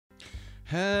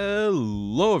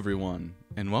Hello everyone,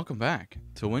 and welcome back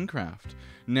to Wynncraft.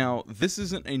 Now, this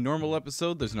isn't a normal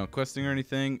episode, there's no questing or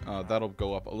anything, that'll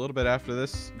go up a little bit after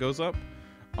this goes up.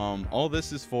 All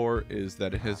this is for is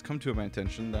that it has come to my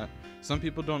attention that some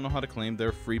people don't know how to claim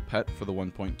their free pet for the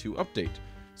 1.2 update.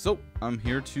 So, I'm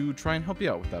here to try and help you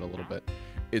out with that a little bit.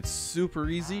 It's super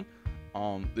easy,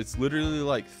 it's literally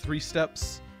like 3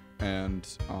 steps, and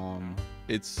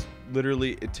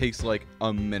it takes like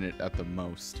a minute at the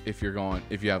most if you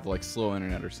have like slow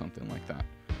internet or something like that.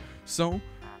 So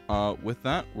with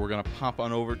that, we're gonna pop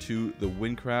on over to the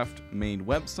Wynncraft main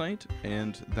website,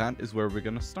 and that is where we're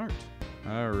gonna start.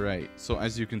 Alright, so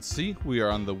as you can see, we are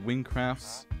on the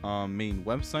Wynncraft's main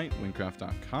website,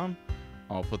 wynncraft.com.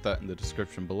 I'll put that in the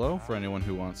description below for anyone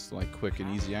who wants like quick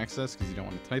and easy access because you don't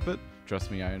want to type it. Trust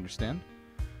me, I understand.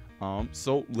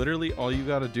 So literally all you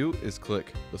gotta do is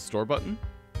click the store button.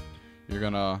 You're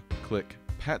gonna click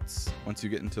pets. Once you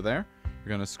get into there,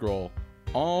 you're gonna scroll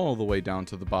all the way down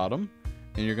to the bottom,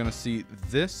 and you're gonna see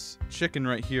this chicken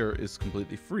right here is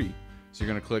completely free. So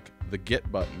you're gonna click the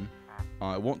get button.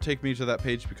 It won't take me to that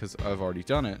page because I've already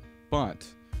done it, but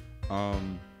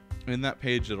in that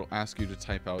page it'll ask you to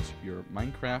type out your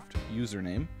Minecraft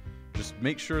username. Just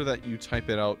make sure that you type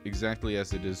it out exactly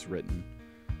as it is written.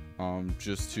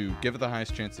 Just to give it the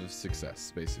highest chance of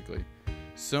success, basically.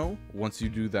 So, once you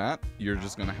do that, you're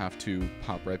just going to have to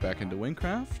pop right back into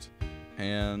Wynncraft,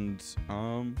 and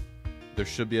there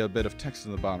should be a bit of text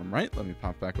in the bottom right. Let me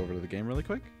pop back over to the game really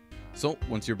quick. So,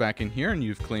 once you're back in here and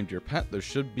you've claimed your pet, there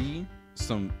should be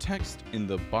some text in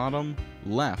the bottom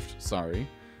left, saying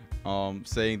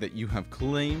that you have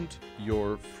claimed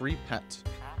your free pet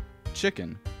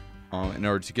chicken. In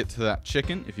order to get to that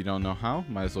chicken, if you don't know how,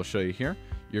 might as well show you here.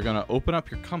 You're going to open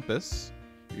up your compass,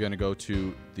 you're going to go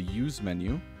to the use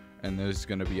menu, and there's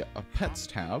going to be a pets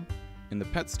tab. In the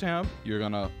pets tab, you're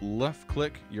going to left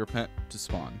click your pet to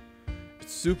spawn.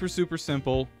 It's super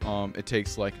simple. It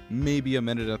takes like maybe a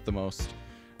minute at the most,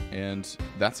 and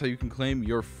that's how you can claim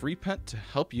your free pet to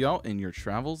help you out in your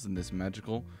travels in this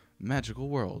magical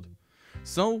world.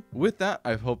 So with that,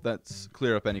 I hope that's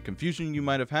clear up any confusion you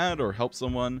might have had or help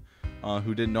someone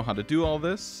who didn't know how to do all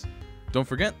this. Don't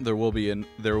forget, there will be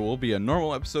a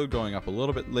normal episode going up a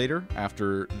little bit later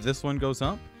after this one goes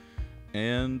up.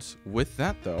 And with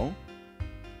that, though,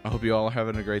 I hope you all are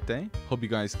having a great day. Hope you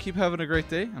guys keep having a great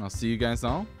day, and I'll see you guys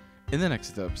all in the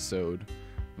next episode.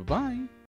 Bye-bye.